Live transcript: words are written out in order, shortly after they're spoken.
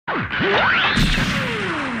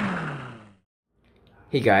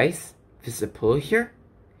Hey guys, this is Apollo here,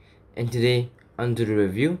 and today I'm doing a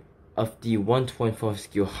review of the 124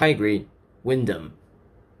 skill high grade Windam.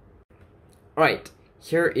 Alright,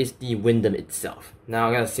 here is the Windam itself. Now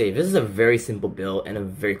I gotta say, this is a very simple build and a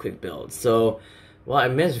very quick build. So, well, I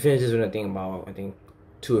managed to finish this in about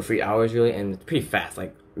 2 or 3 hours really, and it's pretty fast.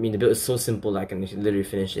 Like, I mean, the build is so simple that I can literally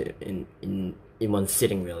finish it in one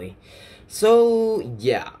sitting really. So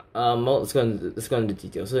yeah, well, let's go into the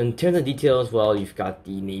details. So in terms of details, well, you've got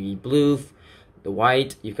the navy blue, the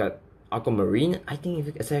white, you've got aquamarine, I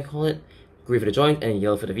think as I call it, gray for the joint, and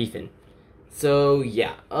yellow for the V-fin. So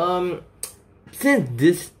yeah,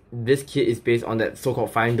 since this kit is based on that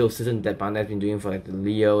so-called fine build system that Bandai's been doing for like the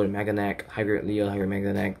Leo, the Maganak, high grade Leo, high grade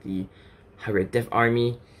Maganak, the high grade Death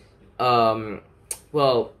Army,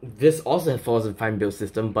 well, this also follows the fine build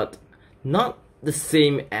system, but not the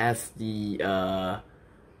same as the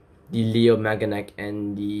Leo, Maganak,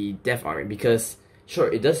 and the Death Army, because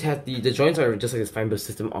sure, it does have the joints are just like this fine build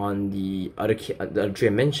system on the other three I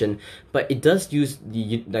mentioned, but it does use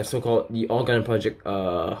the so-called the All Gun Project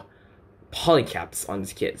polycaps on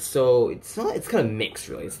this kit. So it's kind of mixed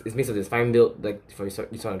really. It's mixed of this fine build like for these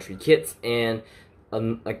sort of three kits and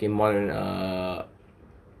like a modern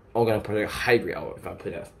All Gun Project high grade, if I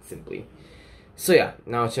put that simply. So yeah,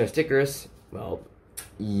 now to stickers. Well,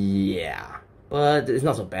 yeah, but it's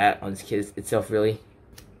not so bad on this kit itself, really.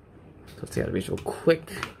 Let's take out the reach real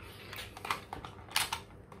quick.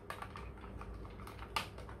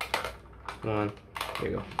 Come on, there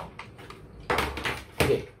you go.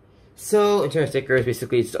 Okay, so in terms of stickers,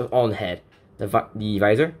 basically it's all on the head. The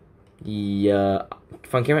visor, the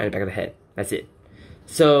front camera, and the back of the head. That's it.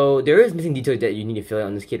 So there is missing detail that you need to fill in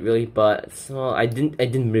on this kit, really, but so I didn't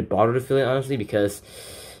really bother to fill in honestly because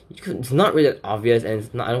it's not really that obvious, and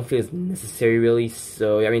it's not. I don't feel it's necessary really.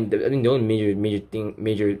 So I mean the only major missing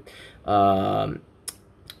detail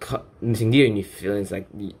you need to fill in is like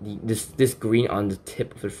this green on the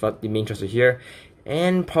tip of the front, the main thruster here,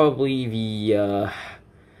 and probably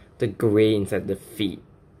the gray inside the feet.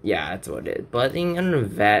 Yeah, that's what it is. But I think other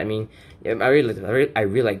than that, I mean, yeah, I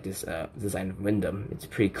really like this design of Windam. It's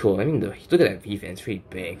pretty cool. I mean, look at that V-fin, it's pretty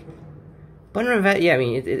big. But other than that, yeah, I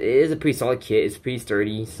mean, it is a pretty solid kit. It's pretty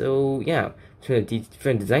sturdy. So yeah, for the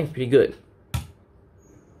design, it's pretty good.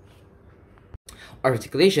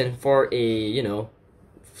 Articulation for a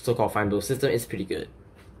so-called fine build system is pretty good.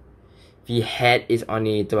 The head is on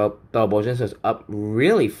a double ball joint, so it's up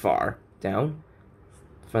really far down,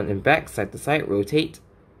 front and back, side to side, rotate.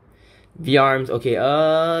 The arms, okay,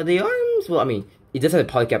 the arms, well, I mean, it does have a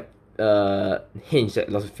polycap hinge that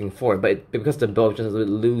allows thing forward, but because the ball joint is a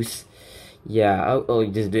little bit loose, yeah,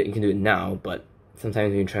 you can do it now, but sometimes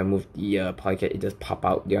when you try to move the polycap, it does pop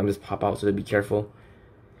out, the arms just pop out, so be careful.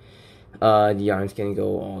 The arms can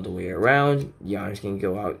go all the way around, the arms can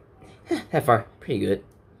go out that far, pretty good.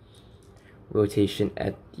 Rotation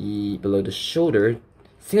at below the shoulder,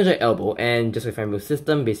 single joint elbow, and just like fine build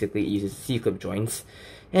system, basically it uses C-clip joints.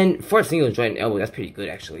 And for a single joint elbow, that's pretty good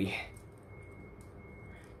actually.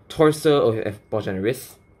 Torso, ball joint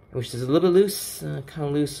wrist, which is a little bit loose, kind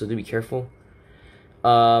of loose, so do be careful.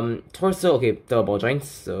 Torso, okay, double ball joints,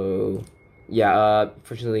 so yeah,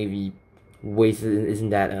 fortunately the waist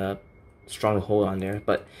isn't that strong to hold on there,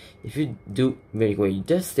 but if you do very well,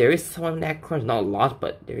 there is some neck crunch, not a lot,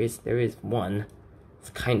 but there is one.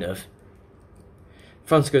 It's kind of.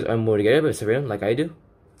 Front skirts are more together, but separate them like I do.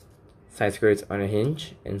 Side skirts on a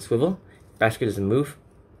hinge and swivel. Back skirt doesn't move.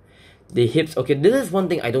 The hips, okay, this is one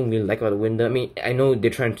thing I don't really like about the Windam. I mean, I know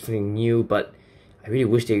they're trying to do something new, but I really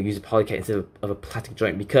wish they would use a polycat instead of a plastic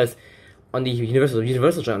joint, because on the universal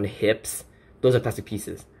joint on the hips, those are plastic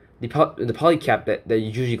pieces. The polycap that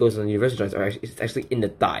usually goes on the universal joints is actually in the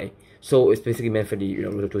thigh, so it's basically meant for the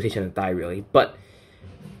rotation of the thigh really. But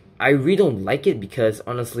I really don't like it because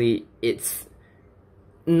honestly, it's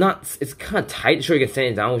kind of tight. Sure, you can sand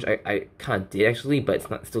it down, which I kind of did actually, but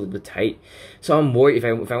it's not still a bit tight. So I'm worried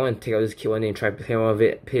if I want to take out this kit one day and try to play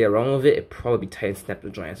around with it, it'd probably be tight and snap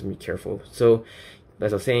the joints, so be careful. So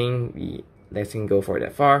as I was saying, the legs can go forward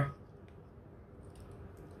that far,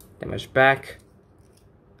 that much back,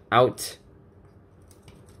 out,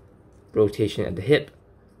 rotation at the hip,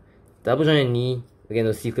 double joint and knee. Again,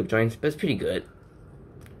 those C-clip joints, but it's pretty good.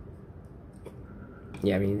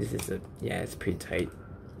 Yeah, I mean, it's pretty tight.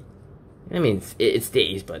 I mean, it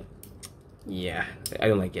stays, but yeah, I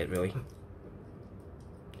don't like it really.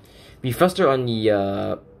 The thruster on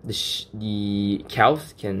the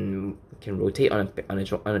cows can rotate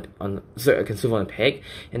can swivel on a peg,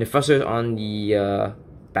 and the thrusters on the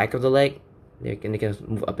back of the leg, they can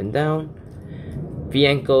move up and down. V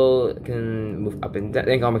ankle can move up and down.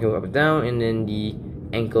 The ankle armor can move up and down, and then the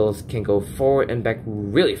ankles can go forward and back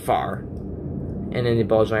really far. And then the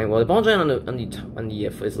ball joint. Well, the ball joint on the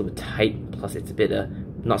foot is a little bit tight. Plus, it's a bit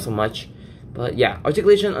not so much. But yeah,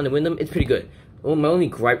 articulation on the Windam, it's pretty good. Well, my only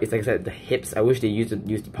gripe is, like I said, the hips. I wish they used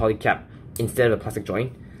the poly cap instead of a plastic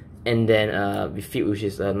joint. And then the feet, which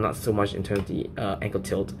is not so much in terms of the ankle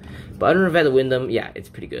tilt. But other than that, the Windam, yeah, it's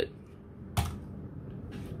pretty good.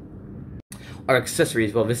 Our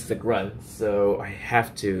accessories, well, this is a grunt, so I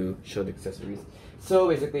have to show the accessories. So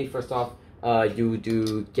basically, first off, you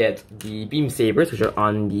do get the beam sabers, which are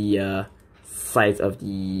on the sides of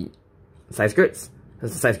the side skirts.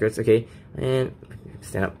 That's the side skirts, okay. And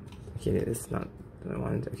stand up. Okay, it's not what I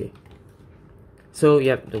wanted. Okay. So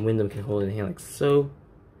yep, the Windam can hold it in the hand like so.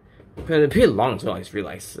 Pretty long as well, I just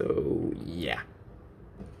realized. So yeah,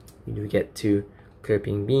 you do get two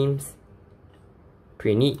clipping beams.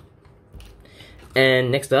 Pretty neat.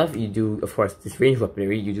 And next up, you do, of course, this range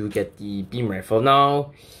weaponry. You do get the beam rifle.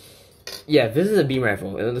 Now, yeah, this is a beam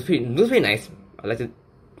rifle. It looks pretty nice. I like it.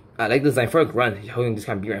 I like the design for a grunt. Holding this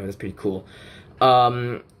kind of beam rifle is pretty cool.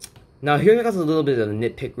 Now here I got a little bit of a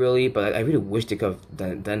nitpick, really, but I really wish they could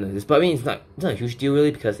have done this. But I mean, it's not a huge deal, really,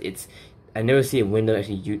 because I never see a Windam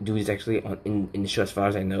actually do this actually in the show as far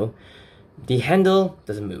as I know. The handle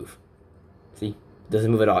doesn't move. See, doesn't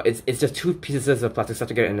move at all. It's just two pieces of plastic stuck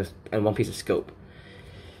together and one piece of scope.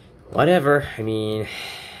 Whatever. I mean,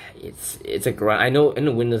 it's a grunt. I know in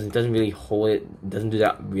the Windows it doesn't really hold it, doesn't do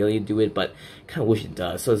that really do it, but kind of wish it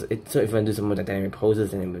does. So if I do some more dynamic poses,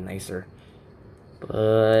 then it would be nicer.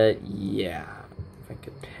 But yeah, if I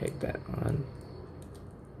could peg that on.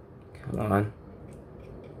 Come on.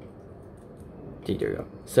 Okay, there we go.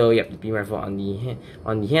 So yep, the beam rifle on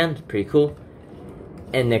the hand, pretty cool.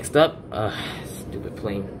 And next up, stupid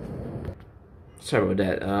plane. Sorry about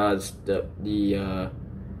that.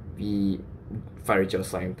 The fire gel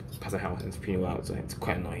slime past the house, and it's pretty loud, so it's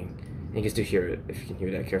quite annoying. And you can still hear it if you can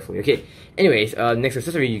hear that carefully. Okay. Anyways, next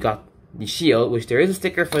accessory, you got the shield, which there is a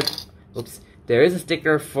sticker for. Oops. There is a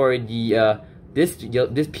sticker for the this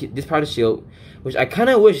part of the shield, which I kind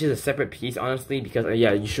of wish is a separate piece, honestly, because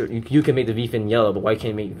yeah, you can make the V-fin yellow, but why can't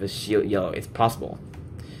you make the shield yellow? It's possible.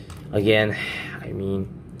 Again, I mean,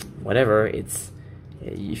 whatever. It's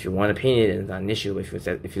if you want to paint it, it's not an issue. If you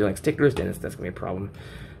don't like stickers, then that's gonna be a problem.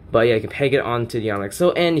 But yeah, you can peg it onto the arm like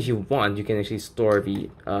so, and if you want, you can actually store the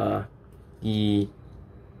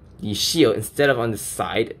shield instead of on the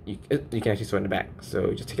side. You can actually store it in the back.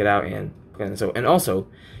 So just take it out and put it in. So, and also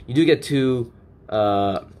you do get two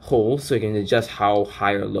holes, so you can adjust how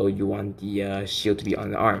high or low you want the shield to be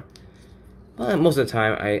on the arm. But most of the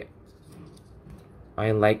time,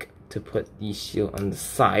 I like to put the shield on the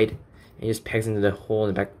side, and it just pegs into the hole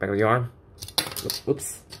in the back of the arm.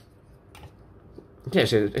 Oops. Yeah,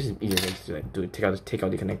 so it's just easier to do it. Take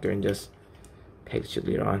out the connector and just peg the shield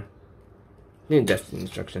later on. Then that's the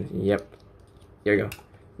instructions. Yep. There you go.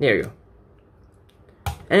 There you go.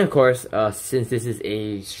 And of course, since this is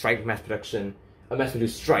a strike mass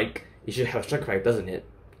produced strike, it should have a striker pipe, doesn't it?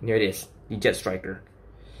 And here it is, the Jet Striker.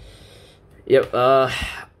 Yep.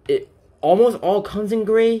 It almost all comes in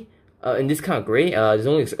gray. In this kind of gray, there's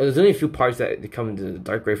only a few parts that come into the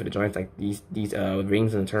dark gray for the joints, like these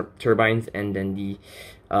rings and the turbines, and then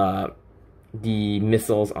the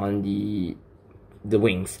missiles on the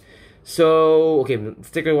wings. So okay,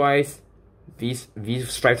 sticker wise, these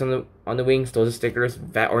stripes on the wings, those are stickers.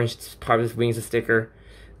 That orange part of the wings is a sticker.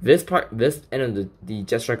 This end of the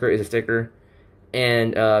Jet Striker is a sticker,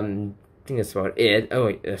 and I think that's about it. Oh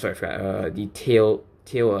wait, sorry, I forgot. The tail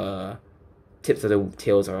tips of the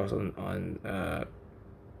tails are also on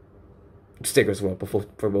stickers as well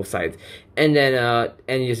for both sides. And then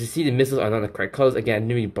and you see the missiles are not the correct colors. Again, I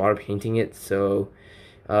didn't really bother painting it, so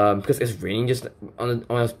because it's raining just when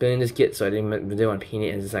I was building this kit, so I didn't want to paint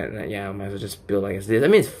it, and decided yeah, I might as well just build like this. I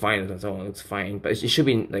mean, it's fine on its own, it's fine, but it should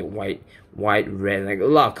be like white, red, like a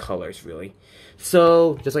lot of colors really.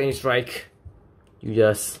 So just like any strike, you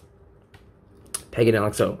just peg it down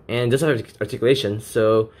like so, and this has articulation,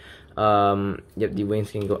 so yep, the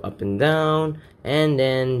wings can go up and down, and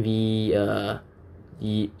then the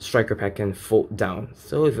striker pack can fold down.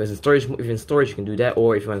 So if it's in storage, you can do that,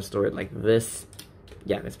 or if you want to store it like this,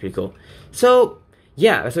 yeah, that's pretty cool. So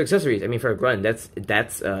yeah, that's accessories. I mean, for a grunt, that's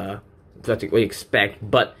what you expect.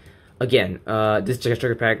 But again, this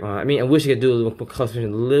striker pack, I mean, I wish I could do a little more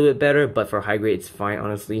customization a little bit better, but for high grade, it's fine,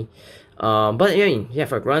 honestly. But I mean, yeah,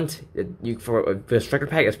 for a grunt, for a striker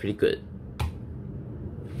pack, that's pretty good.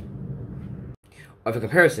 For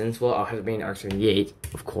comparisons, well, I'll have the main RX-78,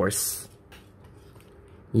 of course.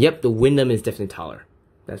 Yep, the Windam is definitely taller.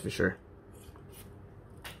 That's for sure.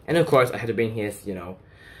 And of course, I had to bring his, you know,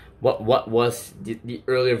 what was the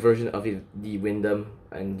earlier version of the Windam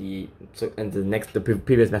and the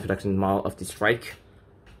previous mass production model of the Strike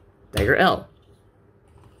Dagger L.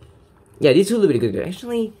 Yeah, these two look really good.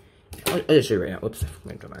 Actually, I'll just show you right now. Oops, I'm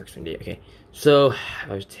gonna draw my screen date. Okay, so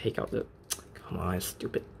I'll just take out the. Come on,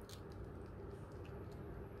 stupid.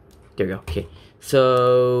 There we go. Okay,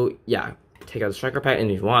 so yeah, take out the striker pack,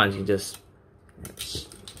 and if you want, you can just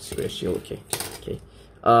switch shield. Okay, okay.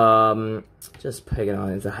 Just put it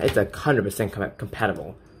on. It's 100%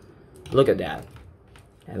 compatible. Look at that.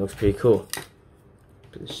 That looks pretty cool.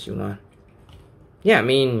 Put the shield on. Yeah, I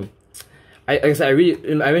mean, like I said, I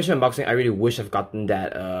mentioned unboxing. I really wish I've gotten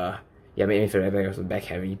that. Yeah, maybe for that was back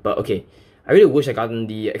heavy, but okay. I really wish I gotten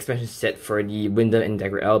the expansion set for the Windam and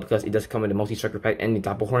Dagger L because it does come with a multi-striker pack and the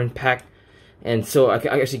Doppelhorn pack, and so I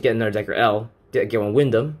can actually get another Dagger L, get one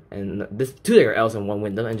Windam, and this 2 Dagger Ls and 1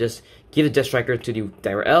 Windam, and just give the Jet Striker to the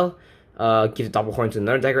Dagger L, give the Doppelhorn to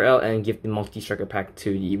another Dagger L, and give the multi-striker pack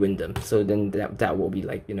to the Windam. So then that will be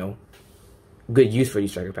like, you know, good use for these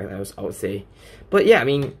striker packs, I would say. But yeah, I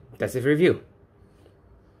mean, that's it for review.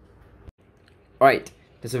 Alright,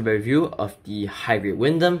 that's a review of the high-grade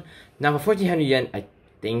Windam. Now for 1400 yen, I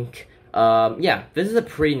think, yeah, this is a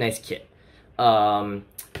pretty nice kit.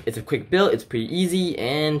 It's a quick build, it's pretty easy,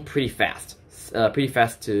 and pretty fast. Pretty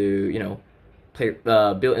fast to, you know, play,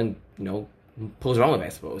 build and, you know, pose around with, I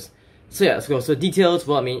suppose. So yeah, let's go. So details,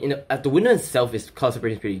 well, I mean, the Windam itself, is color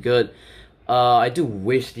separation is pretty good. I do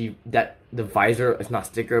wish that the visor is not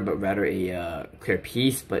sticker, but rather a clear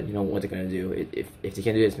piece. But you know what they're gonna do. If they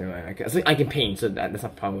can do this, I can paint, so that's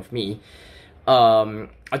not a problem with me.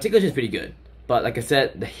 Articulation is pretty good, but like I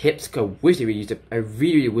said, the hips, I wish they really used it. I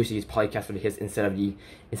really wish they used polycast for the hips instead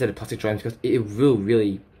of plastic joints, because it will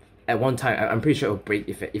really, at one time, I'm pretty sure it will break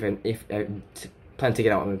if I plan to take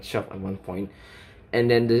it out on the shelf at one point. And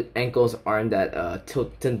then the ankles aren't that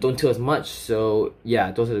don't tilt as much, so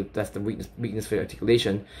yeah, that's the weakness for the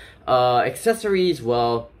articulation. Accessories,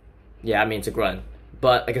 well, yeah, I mean, it's a grunt,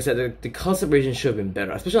 but like I said, the color separation should have been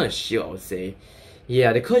better, especially on the shield, I would say.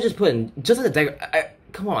 Yeah, they could have just put in, just like the Dagger.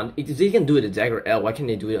 Come on, if they can do it the Dagger L, why can't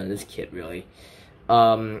they do it on this kit, really?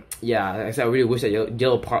 Yeah, like I said, I really wish that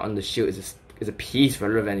yellow part on the shield is a piece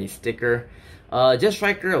rather than a sticker. Jet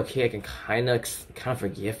Striker, okay, I can kind of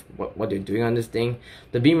forgive what they're doing on this thing.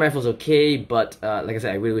 The beam rifle's okay, but like I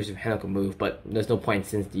said, I really wish the handle could move, but there's no point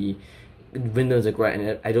since the Windam's a grunt,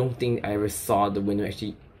 and I don't think I ever saw the Windam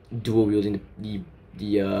actually dual wielding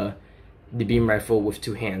the beam rifle with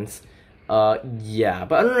 2 hands. Yeah,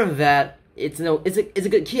 but other than that, it's a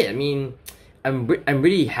good kit. I mean, I'm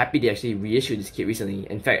really happy they actually reissued this kit recently.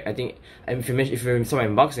 In fact, I think if you saw my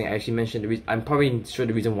unboxing, I actually mentioned I'm probably sure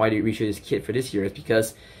the reason why they reissued this kit for this year is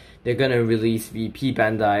because they're gonna release the P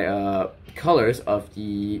Bandai colors of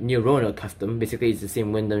the Neurona custom. Basically, it's the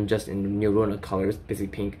same Windam, just in Neurona colors, basically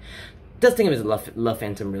pink. Does think of it as a Love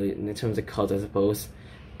Phantom, really, in terms of colors, I suppose.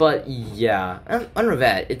 But yeah, under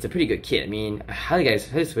that, it's a pretty good kit. I mean, I highly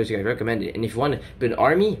recommend it. And if you want to build an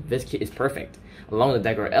army, this kit is perfect, along with the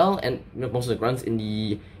Dagger L and most of the grunts in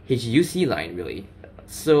the HGCE line, really.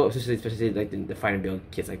 So especially like the final build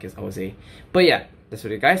kits, I guess I would say. But yeah, that's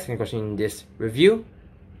what it, guys. Thanks for watching this review,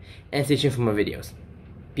 and stay tuned for more videos.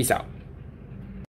 Peace out.